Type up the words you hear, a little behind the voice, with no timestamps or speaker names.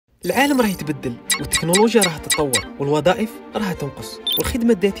العالم راه يتبدل والتكنولوجيا راه تتطور والوظائف راه تنقص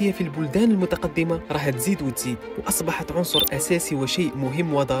والخدمة الذاتية في البلدان المتقدمة راه تزيد وتزيد وأصبحت عنصر أساسي وشيء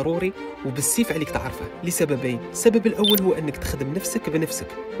مهم وضروري وبالسيف عليك تعرفه لسببين. السبب الأول هو أنك تخدم نفسك بنفسك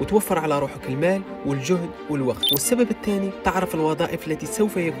وتوفر على روحك المال والجهد والوقت، والسبب الثاني تعرف الوظائف التي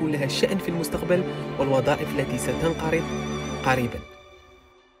سوف يكون لها شأن في المستقبل والوظائف التي ستنقرض قريبا.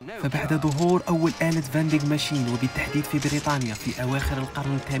 فبعد ظهور أول آلة فاندينغ ماشين وبالتحديد في بريطانيا في أواخر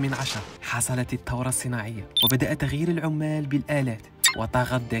القرن الثامن عشر حصلت الثورة الصناعية وبدأ تغيير العمال بالآلات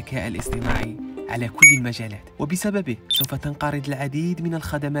وطاغى الذكاء الاصطناعي على كل المجالات، وبسببه سوف تنقرض العديد من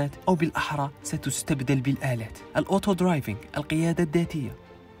الخدمات أو بالأحرى ستستبدل بالآلات. الأوتو درايفنج، القيادة الذاتية،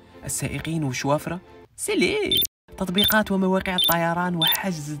 السائقين والشوافرة، سيلي تطبيقات ومواقع الطيران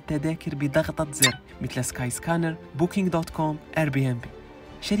وحجز التذاكر بضغطة زر مثل سكاي سكانر، بوكينج.com، ايربي.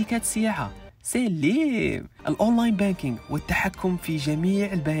 شركات السياحة، سليم. الأونلاين بانكينج والتحكم في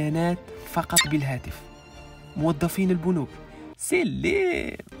جميع البيانات فقط بالهاتف. موظفين البنوك،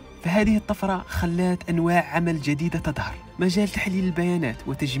 سليم. فهذه الطفرة خلات أنواع عمل جديدة تظهر، مجال تحليل البيانات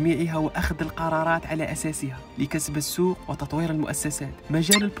وتجميعها وأخذ القرارات على أساسها لكسب السوق وتطوير المؤسسات،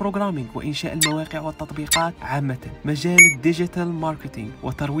 مجال البروغرامينج وإنشاء المواقع والتطبيقات عامة، مجال الديجيتال ماركتينج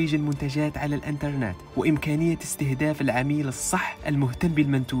وترويج المنتجات على الإنترنت وإمكانية استهداف العميل الصح المهتم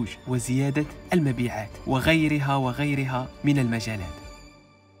بالمنتوج وزيادة المبيعات وغيرها من المجالات.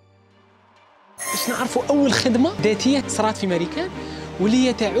 باش نعرفوا أول خدمة ذاتية صارت في أمريكا واللي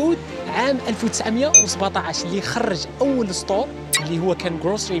هي تعود عام 1917 اللي خرج أول ستور اللي هو كان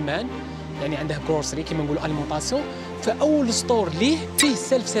جروسري مان، يعني عنده جروسري كما نقولوا أليمونطاسيون. فأول ستور ليه فيه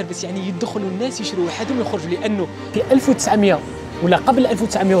سيلف سيرفيس، يعني يدخلوا الناس يشروا وحدهم ويخرجوا، لأنه في 1900 ولا قبل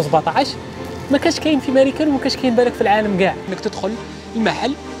 1917 ما كاش كاين في أمريكا وما كاش كاين بالك في العالم كاع انك تدخل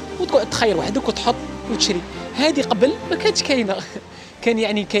المحل وتقعد تخير وحدك وتحط وتشري. هذه قبل ما كانتش كاينه. كان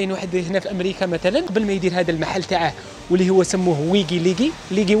يعني كاين واحد هنا في امريكا مثلا قبل ما يدير هذا المحل تاعه واللي هو سموه ويجي ليجي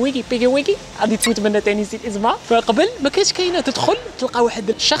بيجي ويجي، غادي تفوت منها ثاني نسيت اسمها. فقبل ما كانش كاينه، تدخل تلقى واحد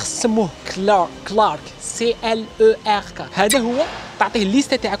الشخص سموه كلارك CLERK، هذا هو تعطيه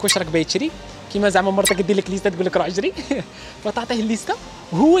الليسته تاعك واش راك باغي تشري، كيما زعما مرتك دير لك ليسته تقول لك روح اجري فتعطيه الليسته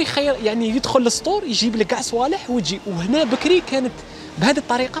وهو يخير، يعني يدخل للسطور يجيب لك كاع صوالح وتجي. وهنا بكري كانت بهذه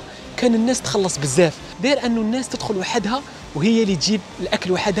الطريقه كان الناس تخلص بزاف، داير انه الناس تدخل وحدها وهي اللي تجيب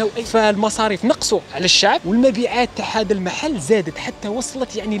الاكل وحدها. فالمصاريف نقصوا على الشعب والمبيعات تاع هذا المحل زادت حتى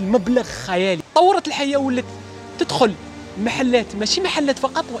وصلت يعني المبلغ خيالي. طورت الحياه ولات تدخل محلات، ماشي محلات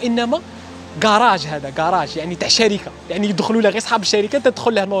فقط وانما كراج، هذا كراج يعني تاع شركه، يعني يدخلوا له غير اصحاب الشركه،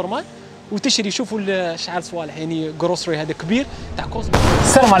 تدخل له نورمال وتشري. شوفوا شحال صوالح، يعني جروسري هذا كبير تاع كوزمو.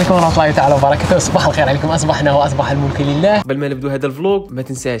 السلام عليكم ورحمه الله تعالى وبركاته، صباح الخير عليكم، اصبحنا واصبح الملك لله. قبل ما نبدو هذا الفلوق ما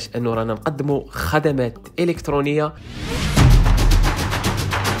تنساش انه رانا نقدموا خدمات الكترونيه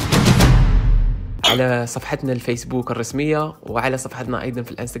على صفحتنا الفايسبوك الرسمية وعلى صفحتنا أيضا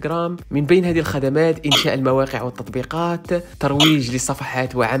في الأنستغرام. من بين هذه الخدمات إنشاء المواقع والتطبيقات، ترويج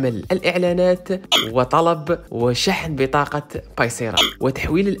للصفحات وعمل الإعلانات، وطلب وشحن بطاقة بايسيرا،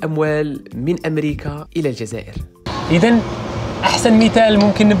 وتحويل الأموال من أمريكا إلى الجزائر. إذن أحسن مثال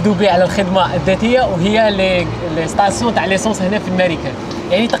ممكن نبدو به على الخدمة الذاتية وهي لي ستاسيون تاع ليسونس هنا في أمريكا،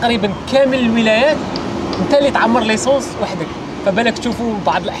 يعني تقريبا كامل الولايات أنت اللي تعمر ليسونس وحدك. فبالك تشوفوا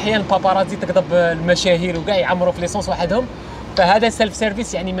بعض الاحيان باباراتزي تكذب المشاهير وكاع يعمروا في ليسونس وحدهم. فهذا سيلف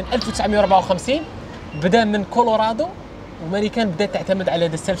سيرفيس يعني من 1954 بدا من كولورادو، وامريكان بدات تعتمد على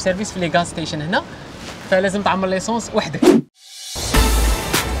هذا السيلف سيرفيس في لي غاز ستيشن هنا، فلازم تعمر ليسونس وحدك.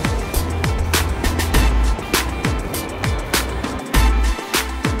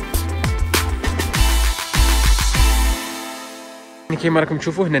 كيما راكم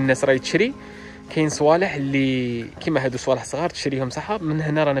تشوفوا هنا الناس راهي تشري، كاين صوالح اللي كيما هادو صوالح صغار تشريهم صح. من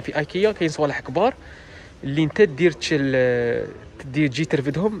هنا رانا في ايكيا، كاين صوالح كبار اللي انت دير تجي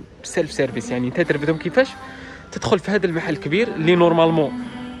ترفدهم سيلف سيرفيس، يعني انت ترفدهم كيفاش تدخل في هذا المحل الكبير اللي نورمالمون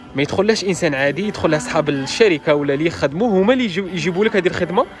ما يدخلهاش انسان عادي، يدخلها اصحاب الشركه ولا اللي يخدموه هما اللي يجيبوا لك هذه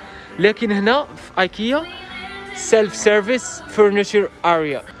الخدمه. لكن هنا في ايكيا سيلف سيرفيس فرنيتشر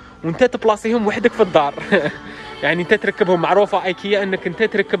اريا، وانت تبلاصيهم وحدك في الدار يعني انت تركبهم، معروفه ايكيا انك انت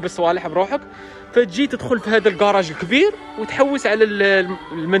تركب الصوالح بروحك، فتجي تدخل في هذا الكراج الكبير وتحوس على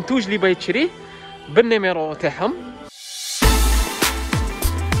المنتوج اللي باغي تشريه بالنيميرو تاعهم.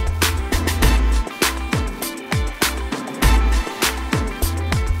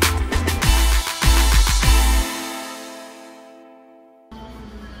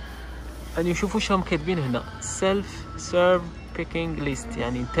 يعني شوفوا شهم كاتبين هنا سيلف سيرف بيكينج ليست،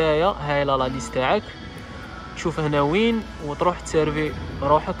 يعني نتايا هاي لا ليست تاعك تشوف هنا وين وتروح تسيرفي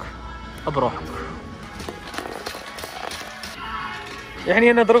روحك بروحك.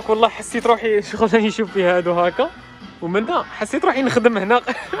 يعني انا دروك والله حسيت روحي شغل نشوف في هادو هكا، ومنها حسيت روحي نخدم هنا.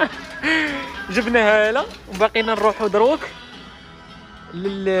 جبنا هاله وباقينا نروحو دروك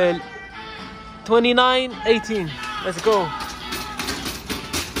لل 2918. ليتس جو.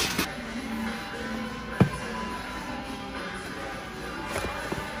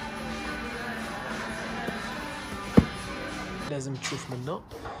 لازم تشوف منا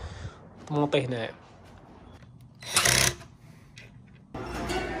طموطي هنايا.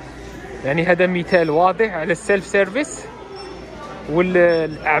 يعني هذا مثال واضح على السيلف سيرفيس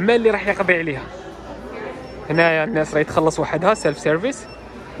والاعمال اللي راح يقضي عليها. هنايا الناس راهي تخلص وحدها سيلف سيرفيس،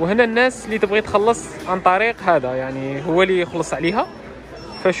 وهنا الناس اللي تبغي تخلص عن طريق هذا يعني هو اللي يخلص عليها.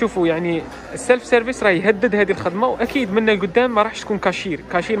 فشوفوا يعني السيلف سيرفيس راه يهدد هذه الخدمه، واكيد من القدام ما راحش تكون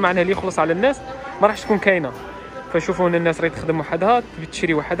كاشير معناها اللي يخلص على الناس ما راحش تكون كاينه. فشوفوا هنا الناس راهي تخدم وحدها، تبي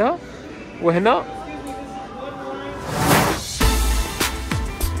تشري وحدها. وهنا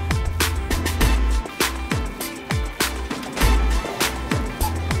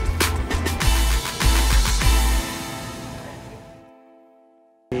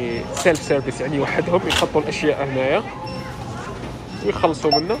سيلف سيرفيس يعني وحدهم يحطوا الاشياء هنايا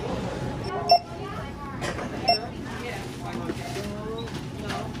ويخلصوا منه.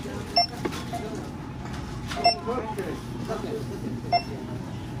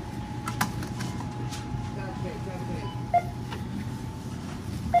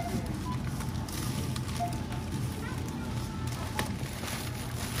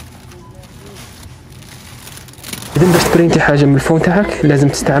 إذا باش تبرينتي حاجة من الفون تاعك لازم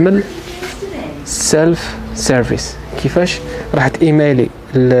تستعمل سيلف سيرفيس. كيفاش؟ راح تايميلي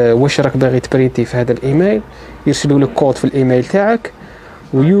واش راك باغي تبرينتي في هذا الايميل، يرسلوا لك كود في الايميل تاعك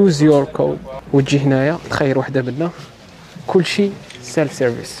ويوز يور كود، وتجي هنايا تخير وحده منا، كل شيء سيلف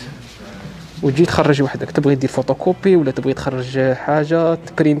سيرفيس، وتجي تخرج وحدك. تبغي دير فوتوكوبي ولا تبغي تخرج حاجه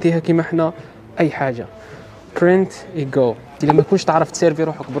تبرينتيها كيما حنا، اي حاجه برينت جو. الا ما كنتش تعرف تسيرفي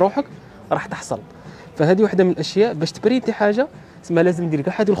روحك بروحك راح تحصل. فهذه واحده من الاشياء باش تبرينتي حاجه، تسمى لازم ندير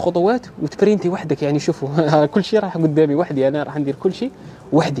كاع هذه الخطوات وتبرينتي وحدك. يعني شوفوا كل شيء راح قدامي وحدي، انا راح ندير كل شيء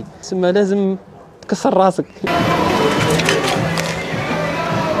وحدي، تسمى لازم تكسر راسك.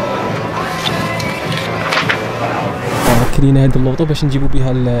 كرينا هذه اللوطو باش نجيبوا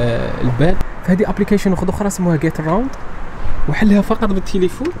بها البال. فهذه ابليكيشن اخرى اسمها جيت اراوند، وحلها فقط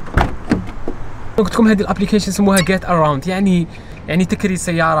بالتليفون. قلت لكم هذه الابليكيشن اسمها جيت اراوند، يعني تكري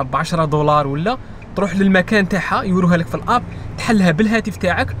سياره ب $10 ولا تروح للمكان تاعها يوروها لك في الاب، تحلها بالهاتف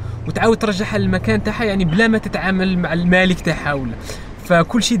تاعك وتعاود ترجعها للمكان تاعها، يعني بلا ما تتعامل مع المالك تاعها ولا.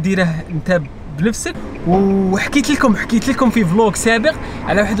 فكل شيء ديره انت بنفسك. وحكيت لكم في فلوج سابق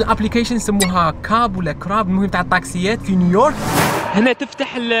على واحد الابليكيشن سموها كاب ولا كراب، المهم تاع الطاكسيات في نيويورك. هنا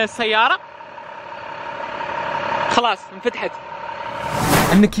تفتح السياره خلاص انفتحت،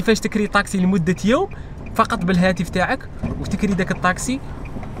 انك كيفاش تكري طاكسي لمده يوم فقط بالهاتف تاعك، وتكري داك الطاكسي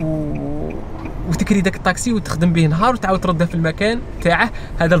وتكري داك الطاكسي وتخدم به نهار وتعاود ترده في المكان تاعه.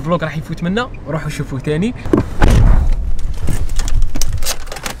 هذا الفلوق راح يفوت منا، روحوا شوفوه تاني.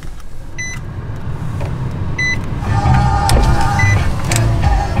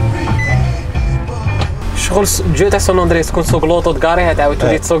 شغل جو تاع سون اندريس تكون تسوق لوطو تكاريها، تعاود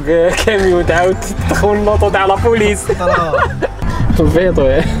تولي تسوق كاميون، تعاود تخون لوطو تاع لا بوليس. الفيضو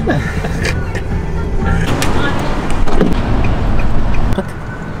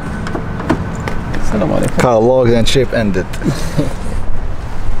السلام عليكم. Car logged and ship ended.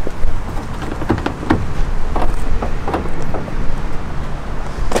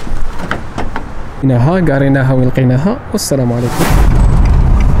 قريناها ولقيناها، والسلام عليكم.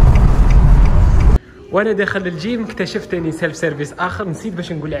 وانا داخل الجيم اكتشفت اني سيلف سيرفيس اخر نسيت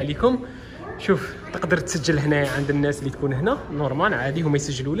باش نقول عليكم. شوف تقدر تسجل هنا عند الناس اللي تكون هنا نورمال عادي، هما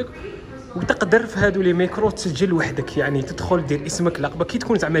يسجلوا لك، وتقدر في هادو لي ميكرو تسجل وحدك، يعني تدخل دير اسمك لقبك كي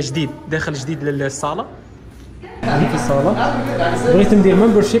تكون زعما جديد داخل جديد للصاله. هذه في الصاله بغيت ندير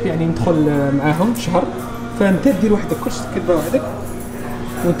ممبرشيب، يعني ندخل معاهم شهر، فانت دير وحدك كلشي تكتبها وحدك،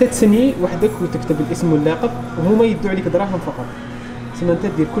 وانت تسني وحدك وتكتب الاسم واللقب، وهما يدوا عليك دراهم فقط. تسمى انت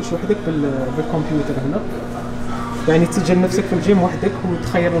دير كلشي وحدك بالكمبيوتر هنا، يعني تسجل نفسك في الجيم وحدك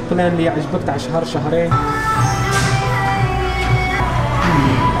وتخير البلان اللي يعجبك تاع شهر شهرين.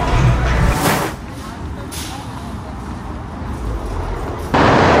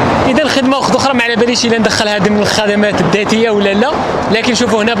 اذا الخدمه اخرى ما على باليش الا ندخل هذه من الخدمات الذاتيه ولا لا، لكن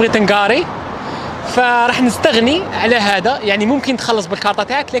شوفوا هنا بغيت نقاري، فراح نستغني على هذا. يعني ممكن تخلص بالكارطه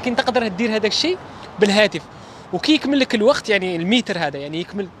تاعك، لكن تقدر دير هذاك الشيء بالهاتف، وكي يكمل لك الوقت يعني الميتر هذا يعني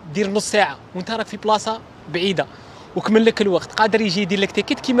يكمل دير نص ساعه وانت راك في بلاصه بعيده وكمل لك الوقت، قادر يجي يدير لك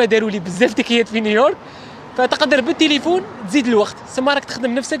تيكيت كيما داروا لي بزاف تيكيات في نيويورك. فتقدر بالتليفون تزيد الوقت، سما راك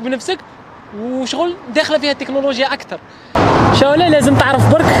تخدم نفسك بنفسك وشغل داخله فيها التكنولوجيا اكثر. شاولا لازم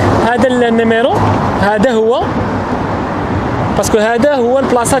تعرف برك هذا النيميرو، هذا هو باسكو هذا هو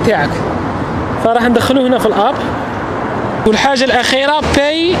البلاصه تاعك، فراح ندخلوه هنا في الاب. والحاجه الاخيره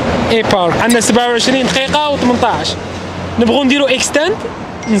باي اي بار، عندنا 27 دقيقه و18. نبغوا نديرو اكستند،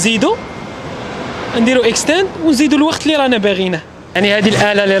 نديرو اكستند ونزيدو الوقت اللي رانا باغينه. يعني هذه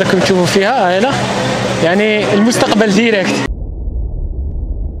الاله اللي راكم تشوفوا فيها هاله، يعني المستقبل ديريكت.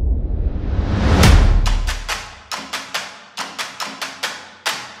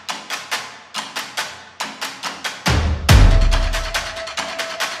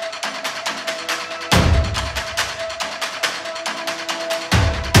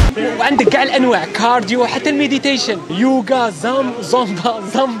 وعندك كاع الانواع، كارديو حتى الميديتيشن، يوغا،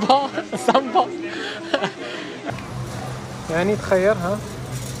 زامبا يعني تخير ها.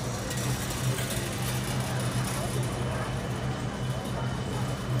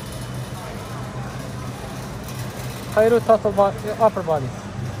 خيروا upper body.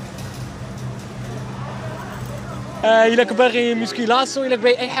 إلك باغي مسكيلاسيون، إلك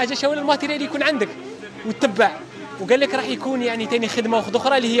باغي أي حاجة، شاول الماتيريال يكون عندك وتتبع. وقال لك راح يكون يعني تاني خدمة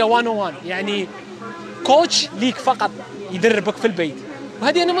أخرى اللي هي 101، يعني كوتش ليك فقط يدربك في البيت.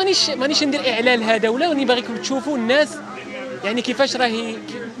 وهذه أنا مانيش ندير إعلان هذا ولا، وني باغيكم تشوفوا الناس يعني كيفاش راهي،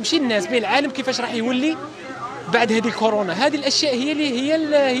 ماشي الناس بين العالم كيفاش راح يولي بعد هذه الكورونا. هذه الاشياء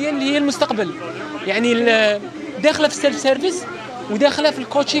هي المستقبل، يعني داخله في السيلف سيرفيس وداخله في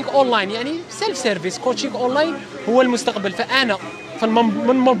الكوتشنج اونلاين. يعني سيلف سيرفيس كوتشنج اونلاين هو المستقبل. فانا في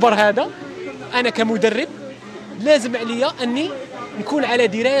المنبر هذا انا كمدرب لازم عليا اني نكون على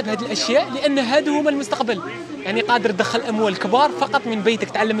درايه بهذه الاشياء، لان هذا هو المستقبل. يعني قادر تدخل اموال كبار فقط من بيتك،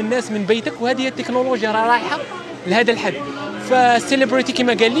 تعلم الناس من بيتك، وهذه التكنولوجيا رايحه لهذا الحد. فالسيلبريتي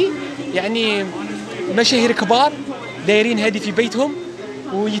كما قال لي، يعني مشاهير كبار دايرين هذه في بيتهم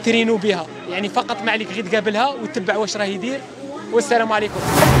ويترينوا بها، يعني فقط ما عليك غير تقابلها وتتبع واش راه يدير. والسلام عليكم.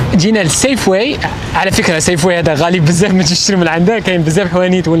 جينا للسيف واي. على فكره سيف واي هذا غالي بزاف، ما تشتري من عنده، كاين بزاف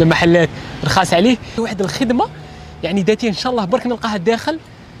حوانيت ولا محلات رخاص عليه. واحد الخدمه يعني ذاتيه ان شاء الله برك نلقاها الداخل،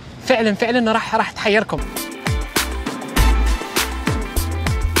 فعلا راح تحيركم.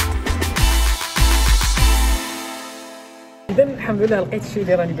 إذا الحمد لله لقيت الشيء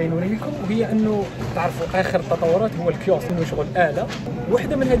اللي راني باينه لكم، وهي انه تعرفوا اخر التطورات هو الكيوسك، انه شغل اله.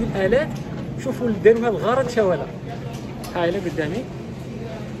 واحده من هذه الالات شوفوا داروها الغرض شواله، هاي قدامي.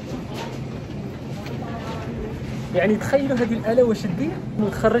 يعني تخيلوا هذه الاله واش دير،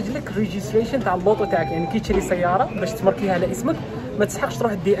 تخرج لك ريجستريشن تاع اللوطو تاعك. يعني كي تشري سياره باش تمركيها على اسمك ما تسحقش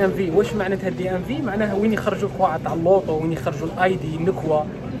تروح الدي ام في. واش معناتها الدي ام في؟ معناها وين يخرجوا القواعد تاع اللوطو، وين يخرجوا الاي دي، النكوه،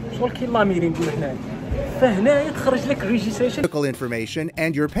 شغل كي لاميري نقولوا حنايا. فهنا تخرج لك registration information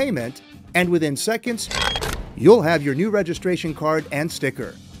and your payment, and within seconds you'll have your new registration card and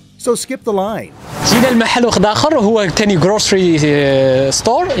sticker. So skip the line. جينا المحل واحد اخر هو ثاني جروسري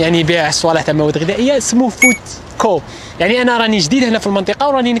ستور، يعني يبيع صوالح تاع مواد غذائيه، اسمه فوت كو. يعني انا راني جديد هنا في المنطقه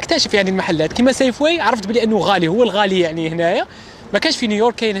وراني نكتشف يعني المحلات كيما سيف واي. عرفت بلي انه غالي، هو الغالي يعني هنايا، ما كانش في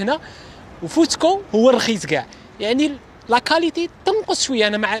نيويورك، كاين هنا. وفوت كو هو الرخيص كاع، يعني لا كاليتي تنقص شويه.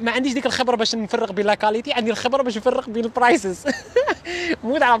 انا ما عنديش ديك الخبره باش نفرق بين لا كاليتي، عندي الخبره باش نفرق بين البرايسز.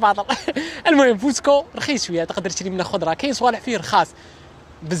 مود على باطل. المهم فوتسكو رخيص شويه، تقدر تشري منه خضره، كاين صوالح فيه رخاص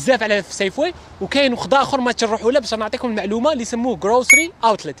بزاف على في سيفوي. وكاين وخد اخر ما تروحوا له باش نعطيكم المعلومه، اللي يسموه جروسري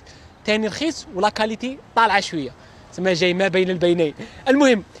اوتلت، ثاني رخيص ولا كاليتي طالعه شويه، تسمى جاي ما بين البينين.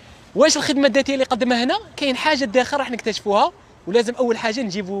 المهم واش الخدمه الذاتيه اللي قدمها هنا؟ كاين حاجه داخل راح نكتشفوها، ولازم اول حاجه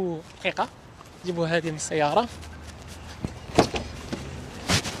نجيبوا دقيقه، نجيبوا هذه من السياره.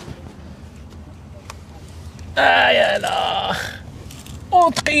 يا لا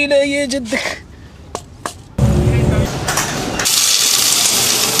ثقيلة يا جدك.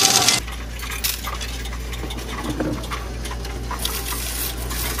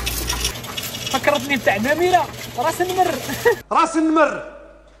 فكرتني بتاع نميرة راس النمر. راس النمر.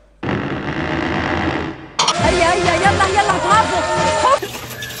 هيا يلا برافو.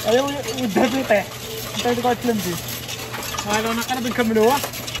 ايوا ودها يطيح، انت تقعد تلمدي. هذا انا قرب نكملوها.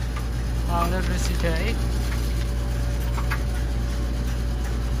 هذا الرسي تاعي.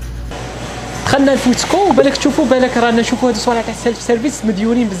 دخلنا الفوتسكو، وبالك تشوفوا بالك رانا نشوفوا هاد الصوالح تاع السيلف سيرفيس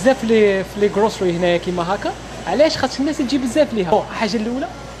مديونين بزاف في لي جروسري هنايا كيما هكا. علاش؟ خاطر الناس تجي بزاف ليها. الحاجه الاولى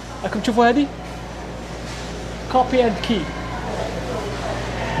راكم تشوفوا هذه كوبي اند كي.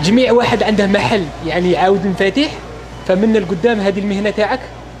 جميع واحد عنده محل يعني يعاود مفاتيح، فمن القدام هذه المهنه تاعك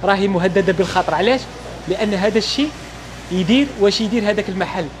راهي مهدده بالخطر. علاش؟ لان هذا الشيء يدير واش يدير هذاك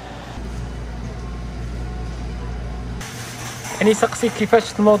المحل. يعني سقسيك كيفاش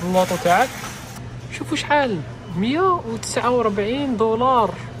تنوض اللوطو تاعك، شوفوا شحال 149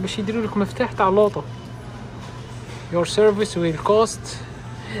 دولار باش يديروا لك مفتاح تاع لوطو. your service will cost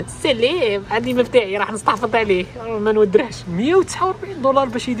سلام. عندي مفتاحي راح نستحفظ عليه ما نودرهش. 149 دولار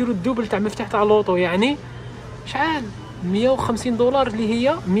باش يديروا الدوبل تاع مفتاح تاع لوطو، يعني شحال 150 دولار اللي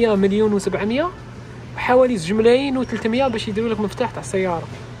هي 100 مليون و700 وحوالي 2 ملايين و300 باش يديروا لك مفتاح تاع السياره.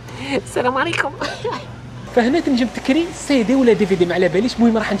 السلام عليكم. فهنا تنجم تكري سي دي ولا دي في دي ما على باليش.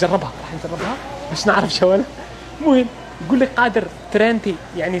 المهم راح نجربها باش نعرف شو انا. المهم يقول لك قادر ترانتي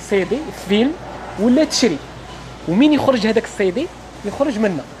يعني سي دي فيلم ولا تشري، ومين يخرج هذاك السي دي يخرج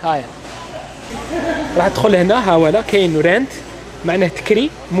منه. هايا راح تدخل هنا، ها ولا كاين رانت معناه تكري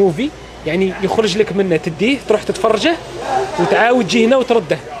موفي، يعني يخرج لك منه تديه تروح تتفرجه وتعاود تجي هنا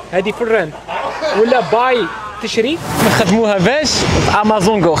وترده. هذه في الرانت. ولا باي تشري نخدموها باش في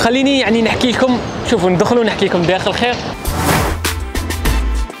امازون جو. خليني يعني نحكي لكم، شوفوا ندخلوا نحكي لكم داخل خير.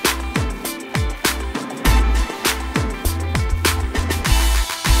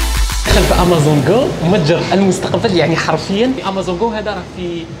 دخل في امازون جو متجر المستقبل، يعني حرفيا امازون جو هذا راه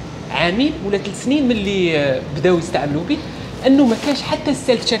في عامين ولا 3 سنين من اللي بداو يستعملوا به، انه ما كانش حتى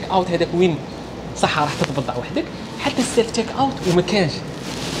السيلف تشيك اوت هذاك وين صح راح تتبضع وحدك، حتى السيلف تشيك اوت وما كانش.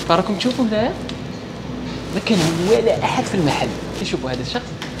 فراكم تشوفوا هنا ما كان ولا احد في المحل. يشوفوا هذا الشخص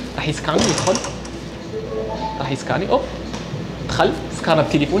راح يسكاني يدخل، راح يسكاني اوب دخل سكانر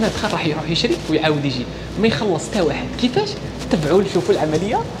بتليفونه دخل راح يروح يشري ويعاود يجي ما يخلص حتى واحد. كيفاش؟ تبعوا شوفوا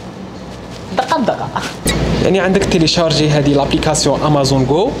العمليه دقه بدقه. يعني عندك تيليشارجي هذه لابليكاسيون امازون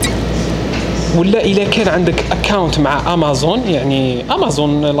جو، ولا اذا كان عندك اكونت مع امازون يعني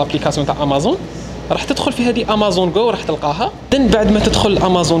امازون لابليكاسيون تاع امازون راح تدخل في هذه امازون جو راح تلقاها. دن بعد ما تدخل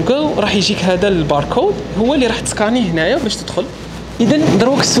امازون جو راح يجيك هذا الباركود هو اللي راح تسكانيه هنايا باش تدخل. اذا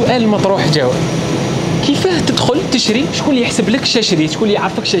دروك السؤال المطروح جاوب، كيفاه تدخل تشري؟ شكون اللي يحسب لك شا شريت؟ شكون اللي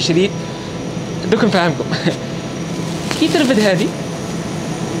يعرفك شا شريت؟ دوك نفهمكم. كي ترفد هذه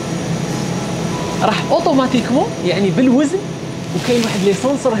راح اوتوماتيكمون يعني بالوزن، وكاين واحد لي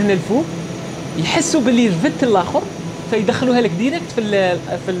سونسور هنا الفوق يحسوا باللي رفدت الاخر فيدخلوها لك ديريكت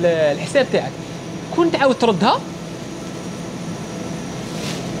في الحساب تاعك. كون تعاود تردها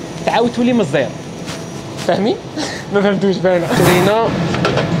تعاود تولي من الزيرو. فاهمين؟ ما فهمتوش باينه. شرينا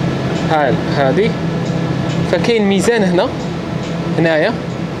هاي هذه، فكاين ميزان هنايا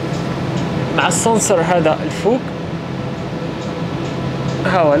مع السنسور هذا الفوق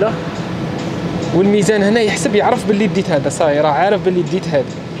ها ولا، والميزان هنا يحسب يعرف باللي ديت هذا صاير عارف باللي ديت هذا.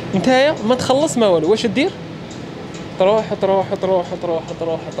 نتايا ما تخلص ما والو، واش دير؟ تروح تروح تروح تروح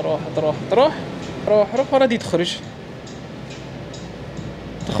تروح تروح تروح تروح روح روح ورا دي تخرج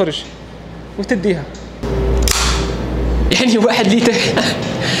وتديها. يعني الواحد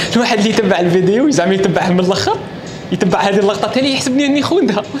اللي يتبع الفيديو زعما يتبعها من الاخر، يتبع هذه اللقطه تاني يحسبني اني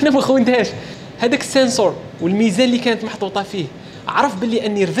خوندها وانا ما خوندهاش. هذاك السنسور والميزان اللي كانت محطوطه فيه عرف باللي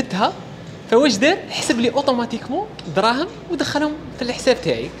اني رفدتها، فواش دار؟ حسب لي اوتوماتيكمون دراهم ودخلهم في الحساب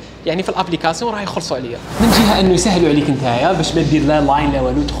تاعي، يعني في الابليكاسيون راح يخلصوا عليا. من جهه انه يسهلوا عليك نتايا باش ما دير لا لاين لا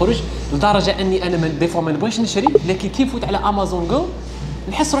والو تخرج، لدرجه اني انا من ديفو ما نبغيش نشري، لكن كي نفوت على امازون جو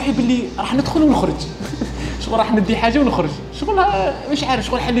نحس روحي باللي راح ندخل ونخرج. شغل راح ندي حاجه ونخرج، شغل مش عارف،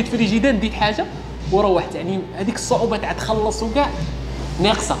 شغل حليت فريجيدان ديت حاجه وروحت. يعني هذيك الصعوبه تاع تخلص وكاع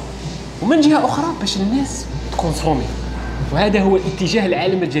ناقصه. ومن جهه اخرى باش الناس تكونسومي، وهذا هو اتجاه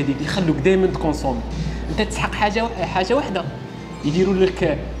العالم الجديد، يخلوك دائما تكونسومي. انت تسحق حاجه واحده يديروا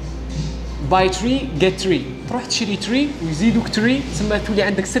لك باي تري جيت تري، تروح تشري تري ويزيدوك تري ثم تولي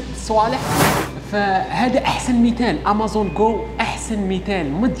عندك 6 صوالح. فهذا احسن مثال، امازون جو احسن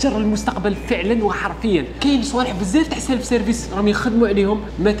مثال، متجر المستقبل فعلا وحرفيا. كاين صوالح بزاف تاع سيلف سيرفيس راهم يخدموا عليهم.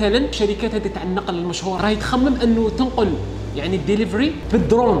 مثلا شركات هذه تاع النقل المشهور راهي تخمم انه تنقل يعني الدليفري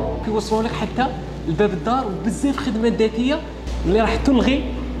بالدرون كيوصلوا لك حتى الباب الدار، وبزاف خدمات ذاتيه اللي راح تلغي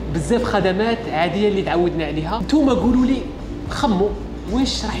بزاف خدمات عاديه اللي تعودنا عليها. نتوما قولوا لي خموا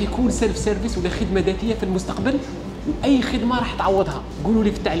واش راح يكون سيلف سيرفيس ولا خدمه ذاتيه في المستقبل، واي خدمه راح تعوضها؟ قولوا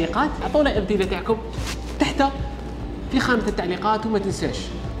لي في التعليقات، اعطونا الامثله تاعكم تحت في خانه التعليقات. وما تنساش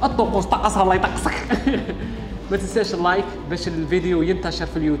الطقوس طقسها الله يطقسك. ما تنساش اللايك باش الفيديو ينتشر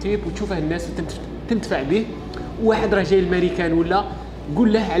في اليوتيوب وتشوفه الناس وتنتفع به. وواحد راه جاي الامريكان ولا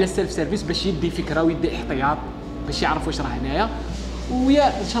قول له على السيلف سيرفيس باش يدي فكره ويدي احتياط باش يعرف واش راه هنايا.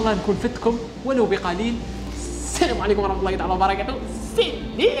 ويا ان شاء الله نكون فتكم ولو بقليل. السلام عليكم ورحمه الله تعالى وبركاته.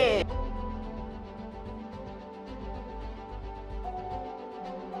 سلام.